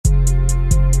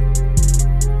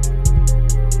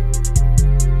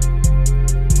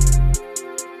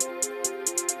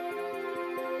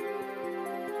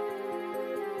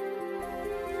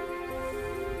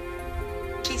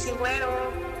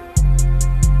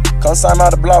Come sign me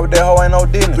out the block with that hoe, ain't no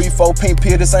dealing. 3-4 pink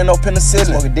pill, this ain't no penicillin.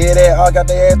 Smoking dead ass, I got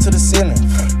their ass to the ceiling.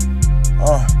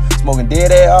 Smoking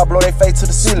dead ass, I'll blow they face to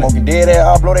the ceiling. Smoking dead ass,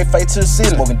 I'll blow they face to the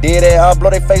ceiling. Smoking dead ass, I'll blow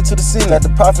they face to the ceiling. Got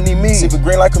the pop and need me, sippin'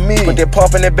 green like a meal. Put that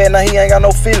pump in that bed, now he ain't got no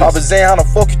feelings. Papa Zan, how the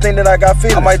fuck you think that I got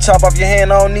feelings? I might chop off your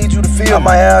hand, I don't need you to feel. I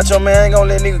might out your man, I ain't gon'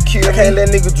 let nigga kill me. I can't let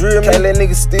nigga drill me, can't let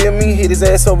nigga steal me. Hit his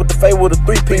ass up with the face with a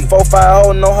 3-piece. 4-5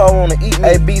 hole, no hoe wanna eat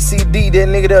me. A, B, C, D, that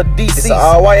nigga there DC. It's a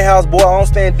all white house, boy, I don't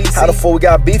stand DC. How the fuck we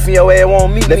got beef and your ass won't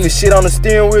meet me? Left his shit on the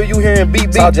steering wheel, you hearing beep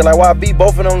beep. Talk just like YB,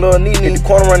 both of them little knee. Hit the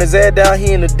corner, run his ass down,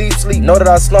 he in the deep sleep. Know that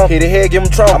I slump, hit his head, give him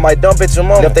trauma. I might dump at your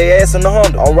mama, left they ass in the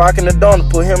Honda. I'm rocking the donut,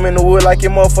 put him in the wood like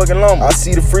your motherfucking lumber. I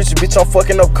see the freezer, bitch, I'm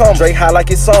fucking up cum. Drake high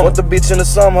like it's summer. What the bitch in the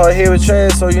summer, her hair is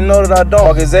trash, so you know that I don't.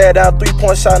 Walk his ass down,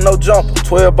 3-point shot, no jumper.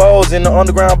 12 balls in the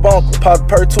underground bunker. Pop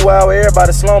per 2 hour,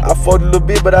 everybody slumber. I fucked a little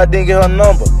bit, but I didn't get her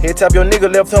number. Head tap your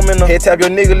nigga, left him in the head tap your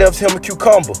nigga, left him a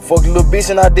cucumber. Fucked a little bitch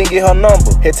and I didn't get her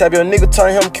number. Head tap your nigga,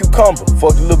 turn him a cucumber.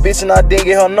 Fucked a little bitch and I didn't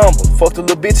get her number. Fucked a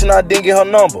little bitch and I didn't get her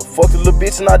number. Fucked a little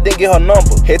bitch and I didn't get her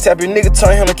number. Head tap your nigga,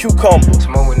 turn him a cucumber.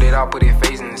 Smoking that, I put his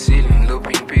face in the ceiling. Lil'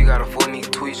 pink pig got a full nigga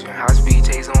twitching. High speed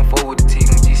chase on 4 with the team.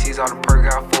 G6 all the perk,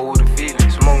 got 4 with the feeling.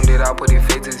 Smoking that, I put his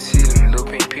face to the ceiling. Lil'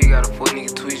 pink pig got a full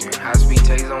nigga twitching. High speed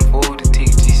chase on 4 with the team.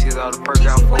 G6 all the perk,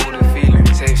 got 4 with the feeling.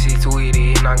 Safe C2 hit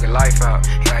it, knock your life out.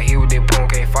 Got hit with that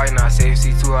punk, can't fight now. Safe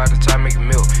C2 out to try make it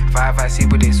milk. 5-5C,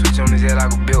 but they switch on his head like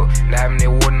a belt. Now having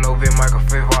that water, no vent, Michael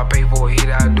Faith, I pay for a hit,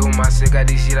 I do myself. Got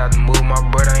this shit out the move, my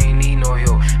brother ain't need no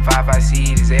help.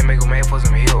 5-5C, hit his head, make him mad for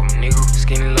some help, nigga.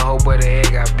 Skinny little hoe, but the head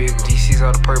got bigger. G6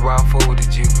 all the perk, by 4 with the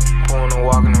jigger. Pouring on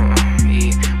walking on,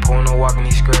 yeah. Pouring on walking,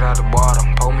 he straight out the bottom.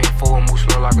 Pull me a 4 and move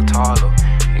slow like a toddler,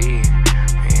 yeah.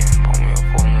 Pull me a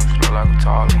 4 and move slow like a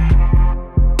toddler.